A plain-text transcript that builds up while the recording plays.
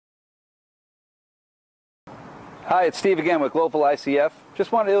Hi, it's Steve again with Global ICF.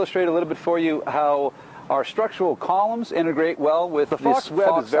 Just wanted to illustrate a little bit for you how our structural columns integrate well with the Fox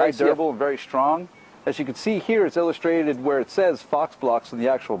web. Is very durable and very strong. As you can see here, it's illustrated where it says Fox Blocks in the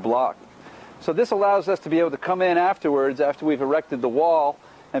actual block. So this allows us to be able to come in afterwards, after we've erected the wall,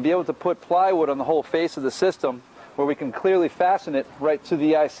 and be able to put plywood on the whole face of the system where we can clearly fasten it right to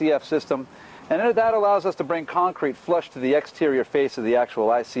the ICF system. And that allows us to bring concrete flush to the exterior face of the actual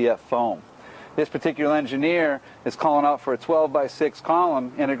ICF foam. This particular engineer is calling out for a 12x6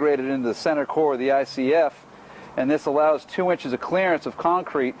 column integrated into the center core of the ICF, and this allows 2 inches of clearance of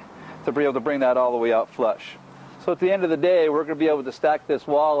concrete to be able to bring that all the way out flush. So at the end of the day, we're going to be able to stack this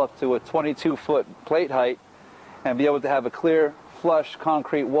wall up to a 22-foot plate height and be able to have a clear, flush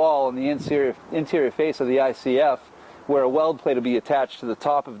concrete wall in the interior face of the ICF, where a weld plate will be attached to the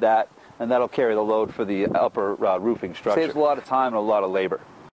top of that, and that'll carry the load for the upper roofing structure. Saves a lot of time and a lot of labor.